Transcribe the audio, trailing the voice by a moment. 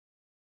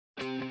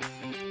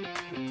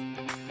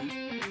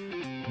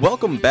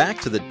Welcome back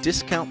to the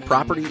Discount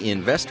Property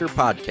Investor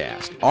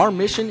Podcast. Our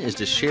mission is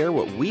to share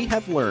what we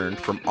have learned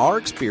from our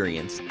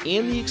experience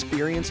and the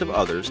experience of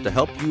others to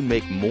help you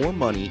make more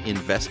money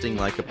investing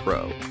like a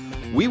pro.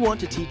 We want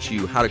to teach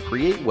you how to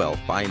create wealth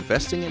by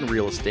investing in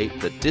real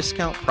estate the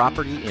Discount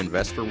Property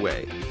Investor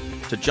way.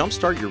 To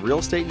jumpstart your real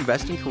estate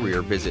investing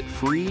career, visit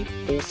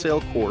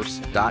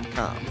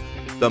freewholesalecourse.com,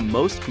 the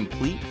most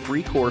complete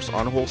free course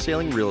on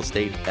wholesaling real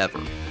estate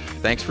ever.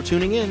 Thanks for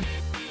tuning in.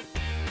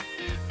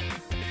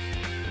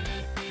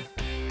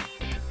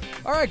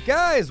 All right,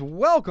 guys,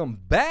 welcome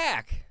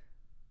back.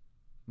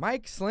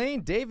 Mike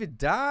Slane, David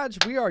Dodge,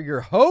 we are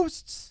your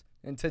hosts.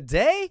 And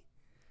today,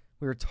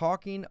 we're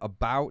talking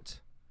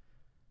about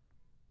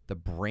the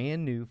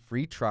brand new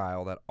free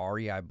trial that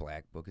REI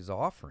Black Book is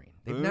offering.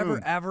 They've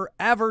never,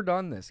 ever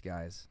done this,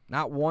 guys.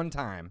 Not one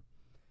time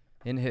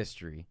in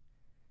history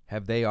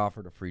have they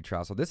offered a free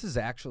trial. So this is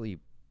actually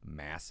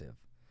massive.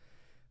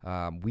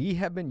 We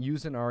have been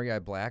using REI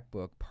Black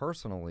Book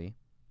personally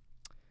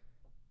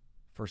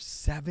for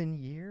 7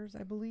 years,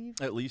 I believe.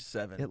 At least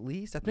 7. At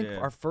least. I think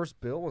our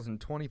first bill was in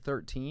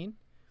 2013.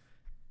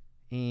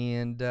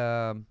 And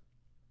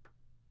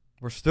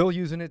we're still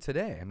using it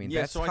today. I mean,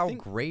 that's how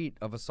great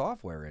of a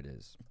software it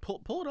is.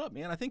 Pull it up,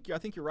 man. I think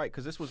you're right,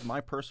 because this was my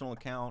personal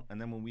account,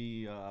 and then when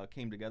we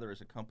came together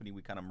as a company,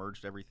 we kind of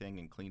merged everything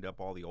and cleaned up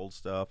all the old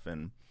stuff.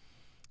 And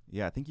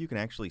yeah, I think you can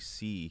actually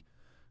see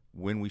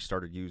when we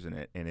started using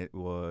it, and it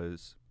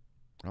was...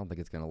 I don't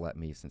think it's going to let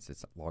me, since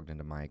it's logged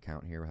into my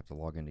account here. I have to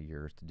log into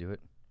yours to do it.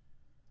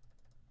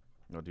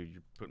 No, dude,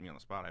 you're putting me on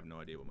the spot. I have no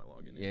idea what my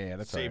login is. Yeah,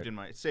 that's saved in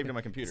my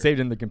computer. Saved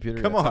in the computer.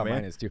 Come on, man.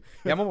 Mine is too.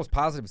 Yeah, I'm almost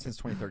positive since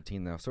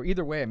 2013 though. So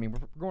either way, I mean, we're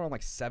going on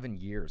like 7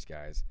 years,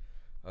 guys,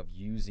 of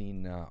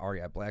using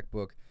REI Black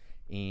Book,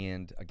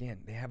 and again,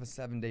 they have a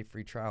 7-day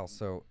free trial.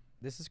 So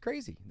this is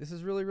crazy. This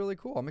is really, really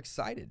cool. I'm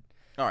excited.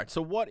 All right.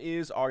 So what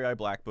is REI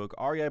Black Book?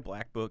 REI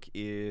Black Book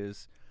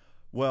is,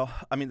 well,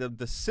 I mean,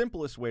 the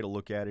simplest way to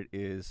look at it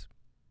is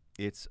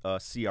it's a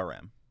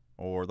CRM,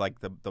 or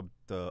like the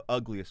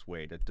ugliest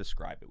way to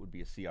describe it would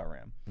be a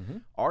CRM.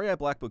 REI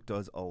Black Book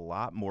does a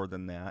lot more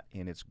than that,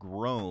 and it's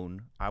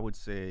grown, I would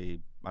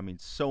say, I mean,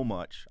 so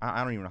much.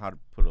 I don't even know how to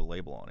put a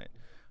label on it,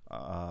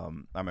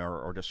 I mean,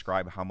 or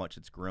describe how much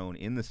it's grown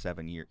in the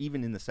 7 years,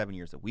 even in the 7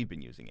 years that we've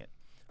been using it.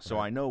 So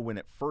I know when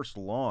it first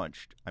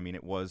launched, I mean,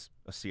 it was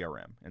a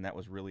CRM, and that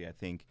was really, I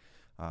think,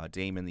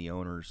 Damon, the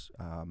owner's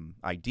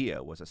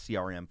idea was a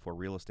CRM for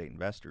real estate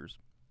investors.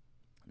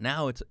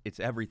 Now it's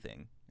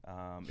everything.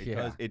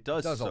 It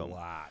does a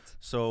lot.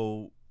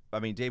 So, I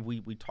mean, Dave,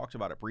 we talked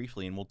about it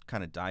briefly, and we'll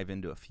kind of dive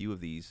into a few of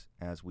these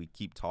as we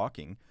keep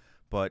talking.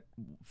 But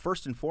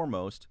first and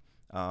foremost,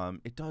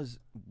 it does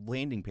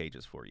landing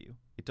pages for you.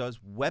 It does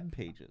web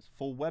pages,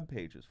 full web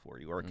pages for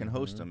you, or it can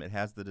host them. It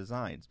has the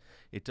designs.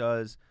 It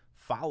does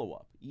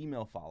follow-up,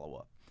 email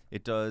follow-up.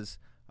 It does...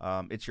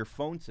 it's your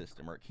phone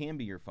system, or it can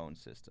be your phone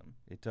system.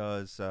 It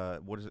does,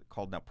 what is it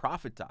called now?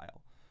 Profit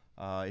Dial.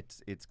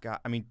 It's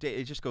got, I mean,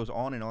 it just goes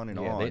on and on and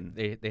on.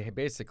 They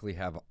basically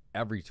have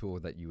every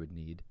tool that you would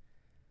need.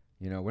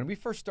 You know, when we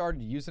first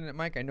started using it,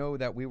 Mike, I know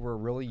that we were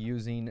really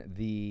using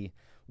the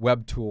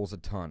web tools a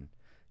ton.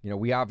 You know,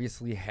 we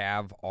obviously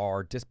have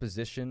our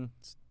disposition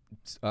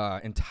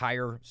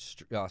entire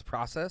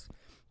process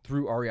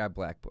through REI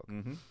Black Book.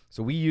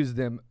 So we use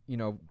them, you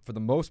know, for the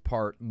most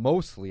part,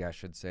 mostly I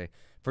should say,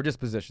 for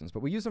dispositions, but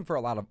we use them for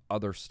a lot of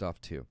other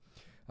stuff too.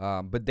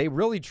 But they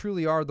really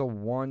truly are the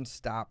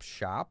one-stop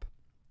shop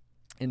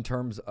in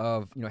terms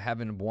of, you know,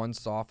 having one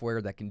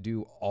software that can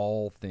do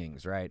all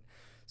things, right?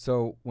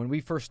 So when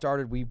we first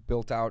started, we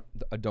built out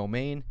a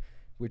domain,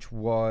 which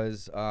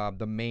was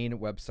the main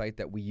website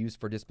that we use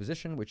for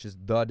disposition, which is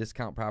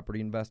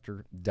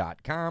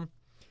thediscountpropertyinvestor.com.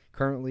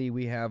 Currently,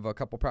 we have a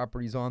couple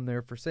properties on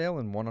there for sale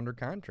and one under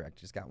contract.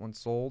 Just got one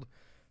sold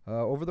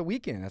over the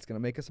weekend. That's going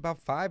to make us about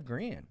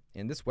 $5,000.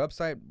 And this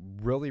website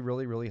really,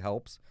 really, really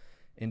helps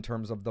in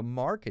terms of the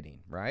marketing,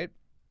 right?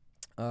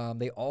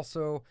 They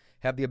also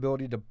have the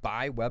ability to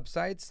buy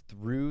websites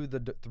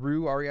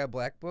through REI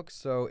Black Book,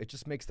 so it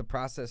just makes the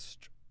process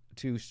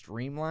to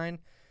streamline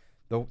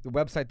the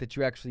website that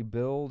you actually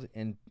build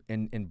and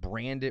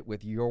brand it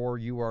with your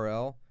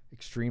URL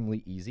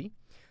extremely easy.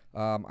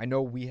 I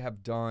know we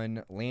have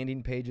done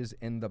landing pages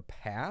in the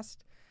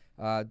past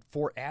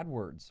for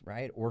AdWords,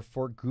 right, or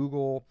for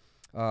Google,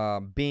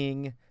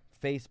 Bing,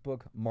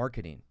 Facebook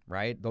marketing,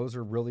 right? Those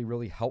are really,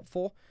 really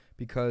helpful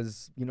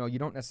because, you know, you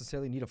don't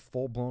necessarily need a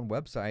full-blown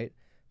website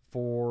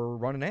for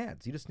running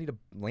ads. You just need a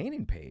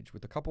landing page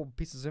with a couple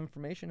pieces of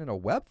information and a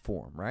web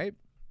form, right?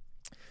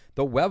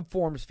 The web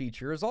forms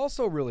feature is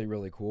also really,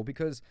 really cool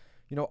because,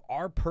 you know,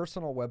 our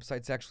personal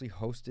website's actually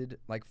hosted,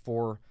 like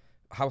for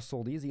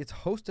Household Easy, it's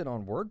hosted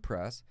on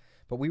WordPress,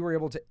 but we were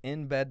able to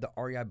embed the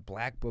REI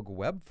Black Book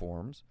web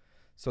forms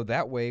So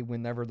that way,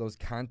 whenever those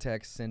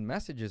contacts send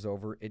messages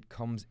over, it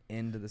comes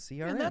into the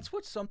CRM. And that's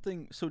what's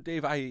something. So,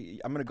 Dave, I'm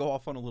going to go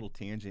off on a little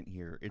tangent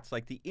here. It's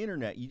like the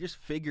internet. You just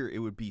figure it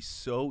would be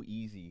so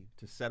easy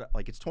to set up.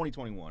 Like, it's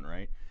 2021,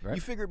 right? You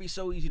figure it'd be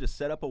so easy to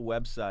set up a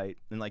website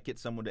and like get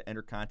someone to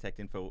enter contact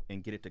info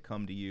and get it to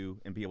come to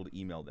you and be able to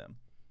email them.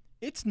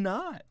 It's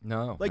not.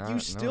 No. Like, you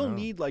still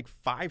need like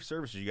 5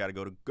 services. You got to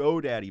go to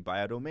GoDaddy, buy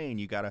a domain.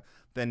 You got to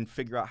then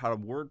figure out how to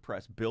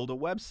WordPress, build a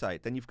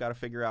website. Then you've got to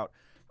figure out,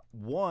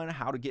 one,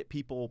 how to get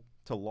people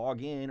to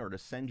log in or to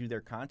send you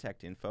their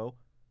contact info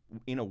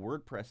in a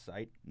WordPress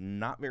site.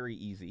 Not very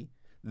easy.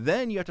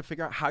 Then you have to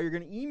figure out how you're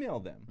going to email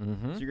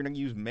them. So you're going to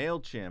use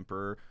MailChimp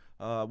or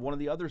one of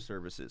the other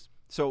services.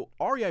 So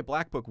REI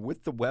Blackbook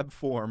with the web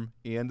form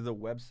and the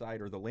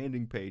website or the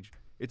landing page,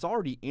 it's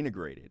already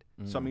integrated.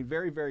 So, I mean,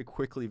 very, very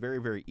quickly, very,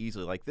 very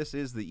easily. Like, this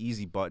is the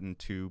easy button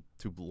to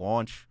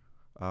launch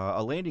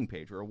a landing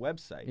page or a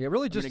website. Yeah,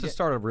 really just to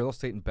start a real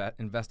estate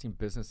investing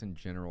business in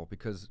general,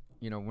 because,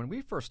 when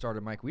we first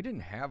started, Mike, we didn't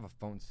have a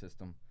phone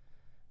system.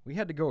 We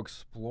had to go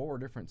explore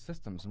different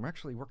systems, and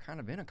we're kind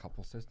of in a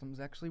couple systems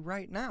actually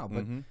right now.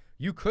 But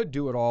you could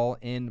do it all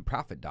in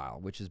Profit Dial,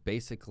 which is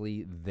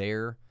basically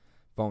their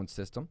phone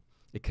system.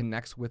 It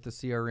connects with the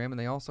CRM, and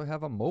they also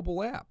have a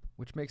mobile app,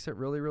 which makes it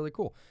really, really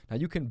cool. Now,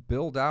 you can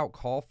build out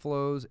call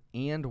flows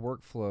and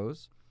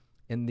workflows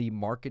in the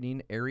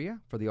marketing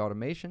area for the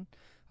automation.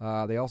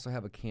 They also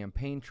have a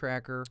campaign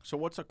tracker. So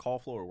what's a call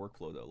flow or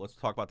workflow, though? Let's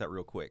talk about that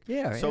real quick.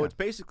 Yeah. So it's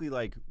basically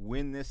like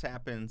when this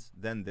happens,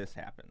 then this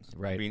happens.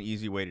 Right. Would be an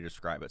easy way to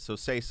describe it. So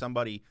say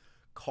somebody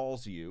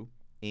calls you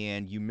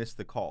and you miss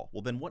the call.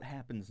 Well, then what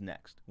happens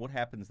next? What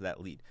happens to that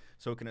lead?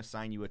 So it can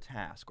assign you a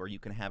task, or you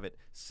can have it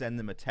send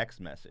them a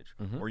text message,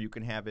 or you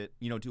can have it,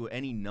 do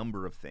any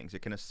number of things.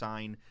 It can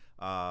assign,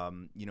 a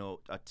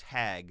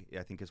tag,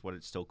 I think is what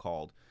it's still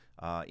called,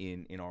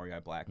 in REI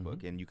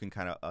Blackbook, and you can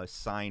kind of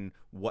assign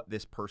what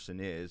this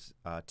person is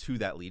to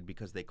that lead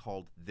because they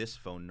called this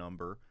phone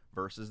number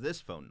versus this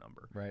phone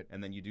number. Right.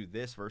 And then you do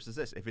this versus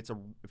this. If it's a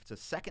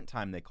second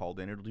time they called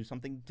in, it'll do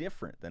something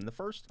different than the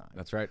first time.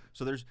 That's right.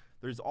 So there's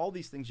all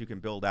these things you can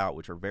build out,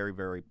 which are very,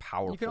 very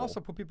powerful. You can also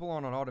put people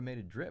on an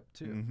automated drip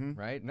too,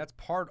 right? And that's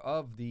part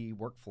of the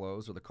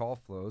workflows or the call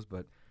flows.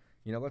 But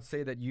let's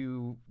say that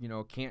you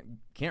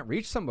can't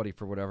reach somebody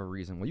for whatever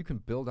reason. Well, you can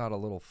build out a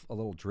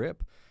little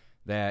drip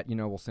that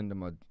will send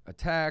them a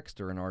text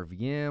or an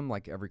RVM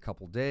like every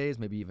couple days,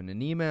 maybe even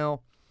an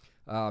email.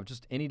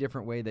 Just any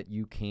different way that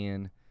you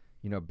can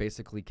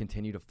basically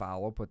continue to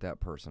follow up with that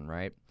person,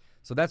 right?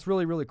 So that's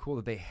really, really cool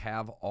that they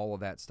have all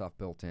of that stuff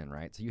built in,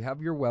 right? So you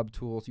have your web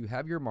tools, you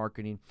have your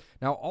marketing.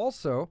 Now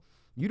also,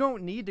 you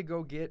don't need to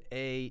go get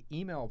a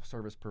email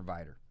service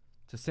provider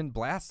to send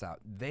blasts out.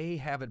 They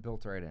have it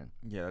built right in.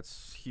 Yeah,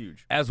 that's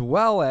huge. As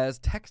well as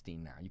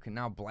texting now. You can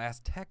now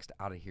blast text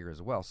out of here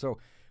as well. So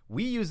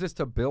we use this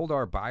to build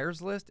our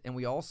buyers list, and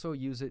we also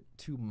use it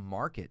to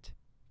market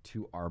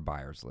to our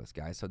buyers list,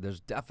 guys. So there's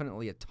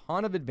definitely a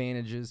ton of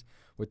advantages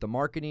with the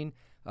marketing.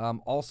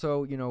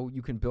 Also,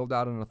 you can build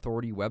out an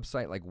authority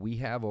website like we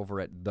have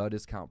over at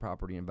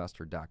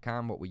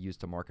thediscountpropertyinvestor.com, what we use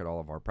to market all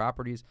of our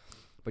properties.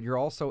 But you're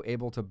also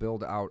able to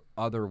build out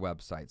other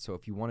websites. So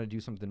if you want to do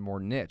something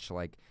more niche,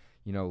 like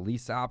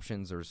lease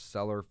options or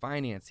seller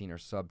financing or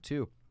sub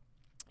 2,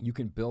 you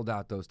can build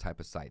out those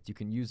type of sites. You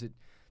can use it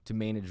to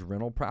manage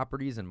rental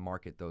properties and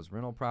market those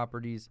rental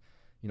properties,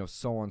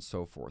 so on and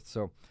so forth.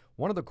 So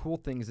one of the cool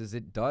things is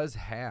it does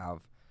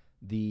have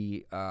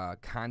the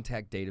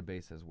contact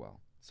database as well.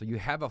 So you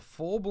have a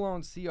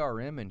full-blown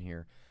CRM in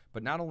here,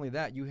 but not only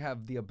that, you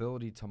have the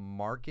ability to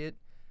market,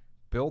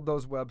 build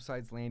those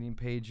websites, landing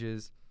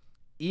pages,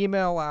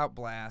 email out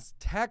blast,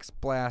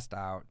 text blast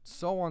out,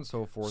 so on and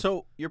so forth.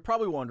 So you're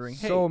probably wondering,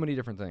 hey, so many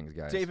different things,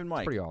 guys. Dave and Mike,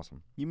 it's pretty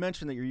awesome. You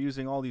mentioned that you're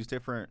using all these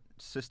different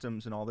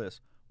systems and all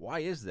this. Why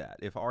is that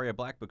if REI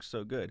Blackbook's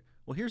so good?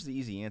 Well, here's the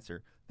easy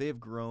answer. They have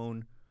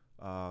grown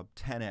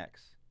 10x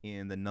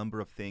in the number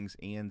of things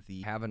and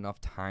the... Have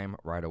enough time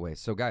right away.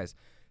 So, guys,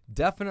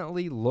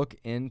 definitely look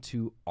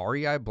into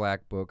REI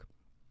Blackbook.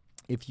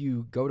 If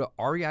you go to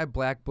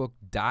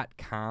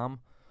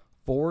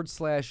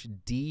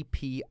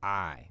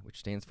reiblackbook.com/DPI, which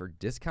stands for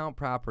Discount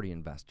Property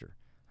Investor,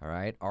 all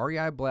right,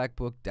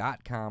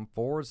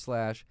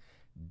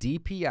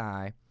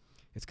 reiblackbook.com/DPI,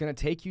 it's going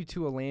to take you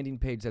to a landing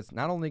page that's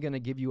not only going to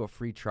give you a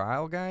free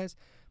trial, guys,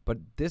 but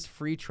this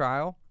free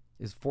trial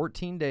is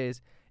 14 days,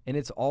 and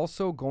it's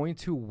also going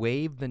to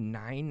waive the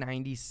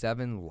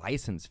 $9.97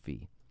 license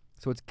fee.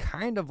 So it's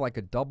kind of like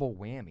a double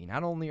whammy.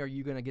 Not only are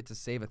you going to get to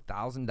save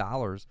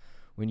 $1,000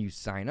 when you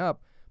sign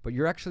up, but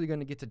you're actually going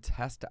to get to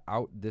test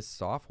out this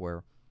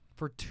software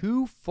for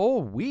 2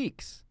 full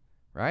weeks,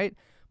 right?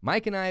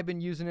 Mike and I have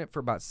been using it for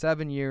about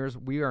 7 years.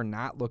 We are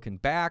not looking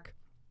back.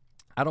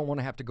 I don't want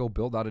to have to go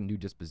build out a new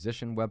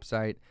disposition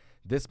website.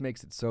 This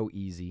makes it so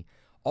easy.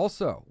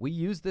 Also, we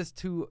use this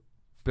to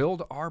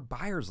build our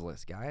buyers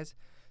list, guys.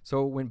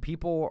 So when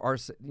people are,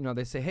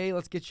 they say, hey,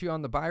 let's get you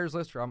on the buyers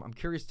list, or I'm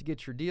curious to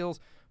get your deals,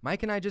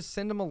 Mike and I just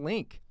send them a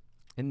link,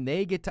 and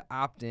they get to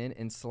opt in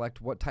and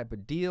select what type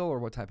of deal or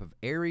what type of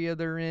area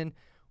they're in.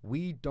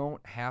 we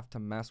don't have to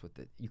mess with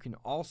it. You can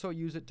also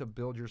use it to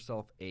build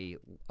yourself a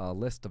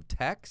list of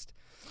text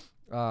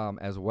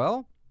as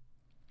well,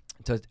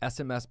 to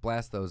SMS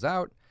blast those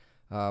out.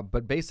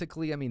 But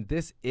basically, I mean,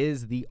 this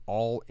is the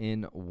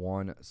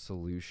all-in-one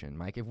solution,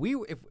 Mike. If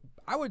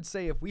I would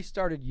say if we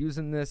started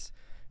using this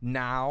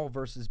now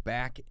versus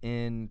back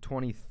in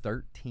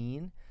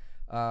 2013,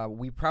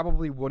 we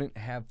probably wouldn't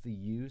have the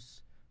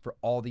use for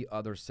all the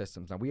other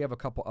systems. Now, we have a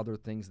couple other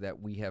things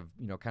that we have,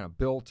 kind of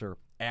built or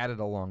added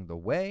along the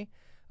way.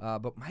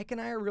 But Mike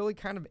and I are really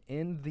kind of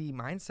in the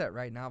mindset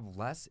right now of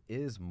less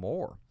is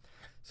more.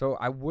 So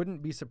I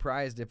wouldn't be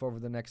surprised if over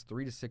the next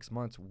 3 to 6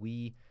 months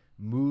we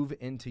move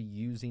into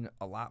using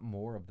a lot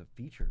more of the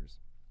features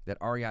that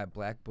REI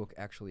Black Book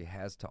actually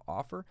has to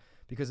offer.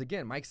 Because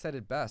again, Mike said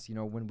it best,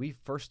 when we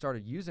first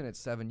started using it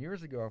 7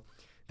 years ago,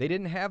 they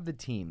didn't have the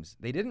teams.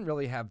 They didn't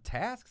really have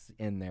tasks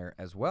in there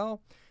as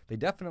well. They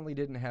definitely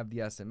didn't have the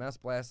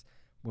SMS blast.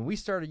 When we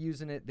started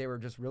using it, they were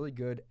just really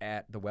good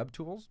at the web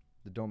tools,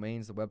 the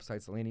domains, the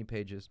websites, the landing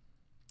pages,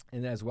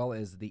 and as well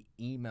as the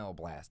email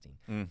blasting.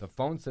 The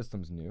phone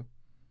system's new,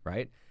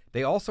 right?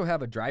 They also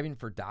have a driving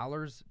for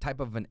dollars type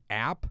of an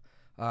app.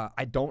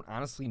 I don't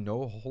honestly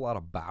know a whole lot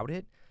about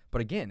it.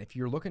 But again, if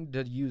you're looking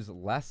to use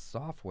less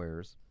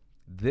softwares,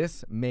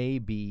 this may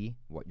be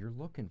what you're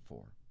looking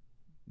for,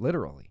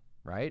 literally,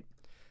 right?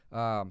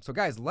 So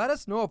guys, let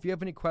us know if you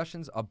have any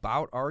questions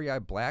about REI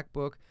Black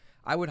Book.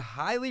 I would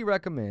highly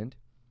recommend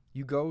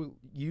you go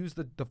use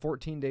the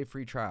 14-day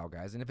free trial,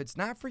 guys. And if it's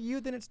not for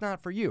you, then it's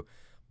not for you.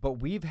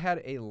 But we've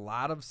had a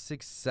lot of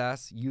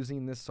success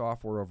using this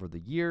software over the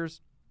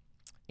years.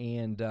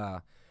 And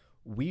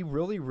we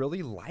really,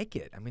 really like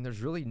it. I mean,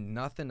 there's really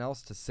nothing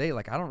else to say.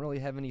 Like, I don't really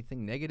have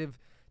anything negative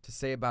to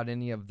say about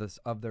any of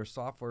their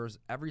softwares.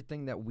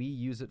 Everything that we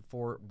use it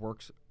for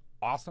works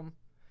awesome,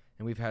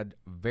 and we've had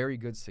very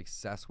good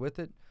success with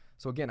it.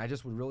 So again, I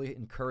just would really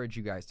encourage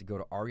you guys to go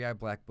to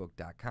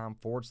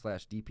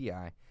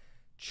reiblackbook.com/DPI.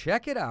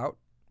 Check it out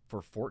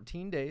for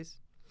 14 days.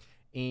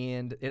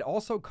 And it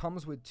also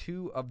comes with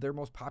 2 of their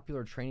most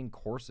popular training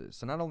courses.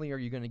 So not only are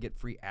you going to get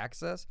free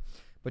access,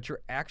 but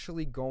you're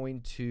actually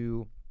going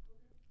to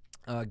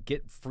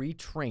get free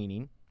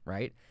training,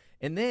 right?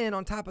 And then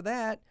on top of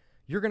that,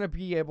 you're going to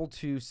be able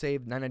to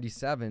save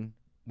 $9.97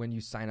 when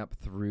you sign up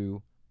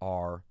through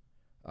our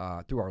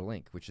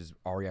link, which is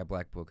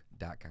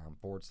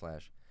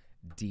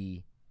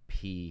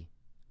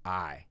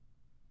reiblackbook.com/DPI.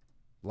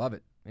 Love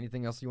it.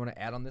 Anything else you want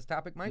to add on this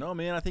topic, Mike? No,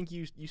 man, I think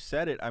you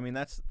said it. I mean,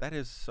 that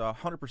is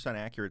 100%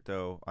 accurate,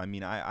 though. I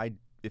mean,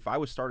 if I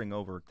was starting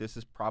over, this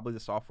is probably the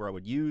software I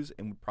would use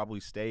and would probably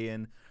stay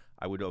in.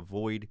 I would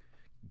avoid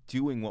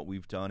doing what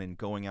we've done and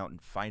going out and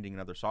finding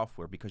another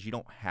software because you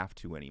don't have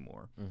to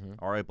anymore.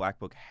 REI Black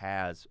Book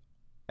has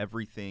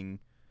everything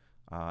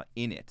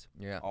in it.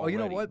 Yeah. Already. Oh, you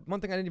know what? One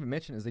thing I didn't even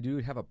mention is they do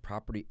have a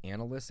property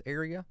analyst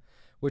area,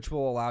 which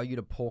will allow you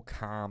to pull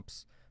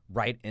comps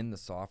right in the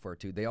software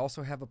too. They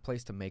also have a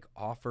place to make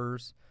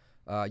offers.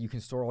 You can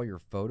store all your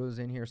photos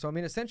in here. So I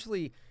mean,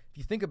 essentially, if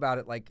you think about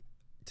it, like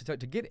to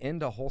get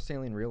into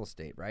wholesaling real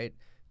estate, right?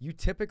 You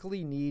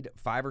typically need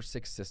 5 or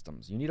 6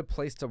 systems. You need a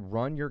place to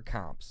run your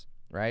comps,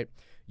 right?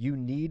 You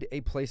need a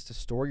place to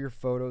store your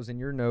photos and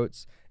your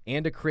notes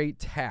and to create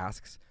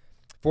tasks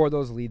for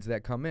those leads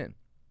that come in.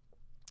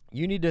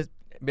 You need to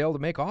be able to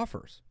make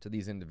offers to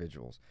these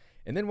individuals.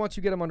 And then once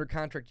you get them under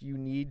contract, you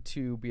need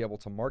to be able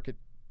to market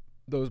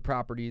those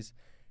properties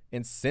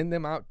and send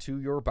them out to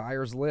your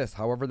buyer's list,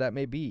 however that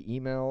may be,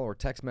 email or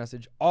text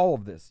message. All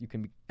of this you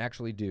can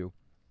actually do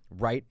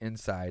right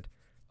inside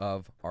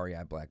of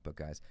REI Black Book,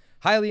 guys.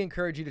 Highly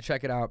encourage you to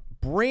check it out.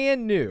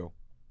 Brand new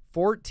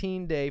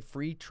 14-day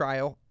free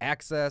trial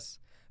access.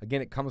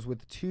 Again, it comes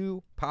with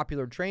 2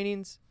 popular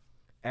trainings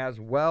as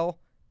well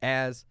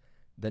as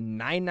the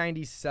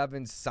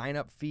 $9.97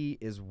 sign-up fee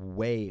is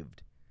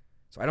waived.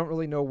 So I don't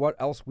really know what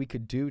else we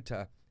could do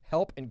to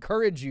help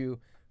encourage you.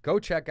 Go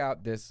check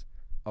out this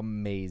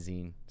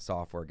amazing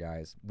software,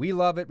 guys. We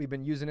love it. We've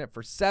been using it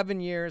for 7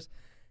 years,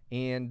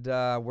 and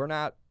we're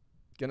not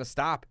going to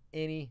stop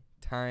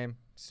anytime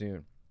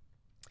soon.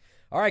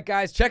 All right,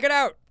 guys, check it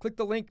out. Click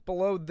the link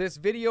below this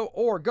video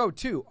or go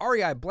to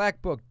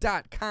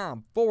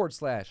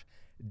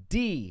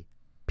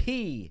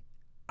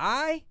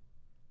reiblackbook.com/DPI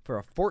for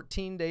a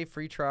 14-day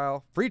free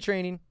trial, free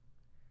training,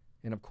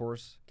 and, of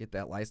course, get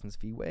that license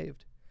fee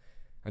waived.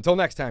 Until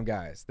next time,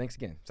 guys, thanks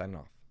again. Signing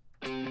off.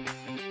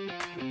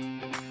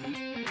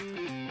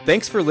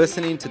 Thanks for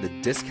listening to the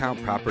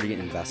Discount Property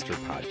Investor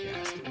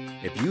Podcast.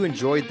 If you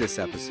enjoyed this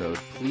episode,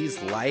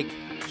 please like,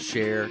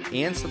 share,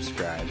 and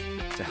subscribe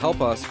to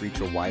help us reach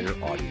a wider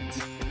audience.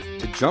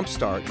 To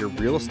jumpstart your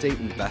real estate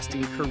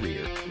investing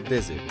career,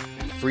 visit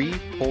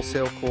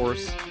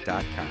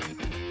freewholesalecourse.com,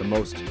 the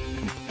most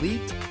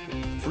complete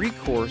free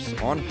course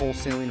on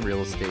wholesaling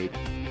real estate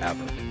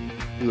ever.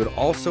 We would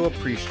also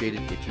appreciate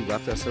it if you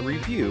left us a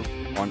review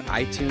on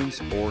iTunes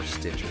or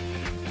Stitcher.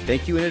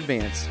 Thank you in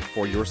advance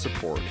for your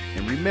support.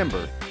 And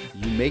remember,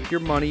 you make your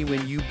money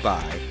when you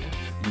buy,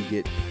 you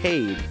get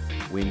paid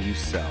when you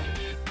sell.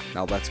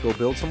 Now let's go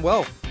build some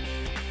wealth.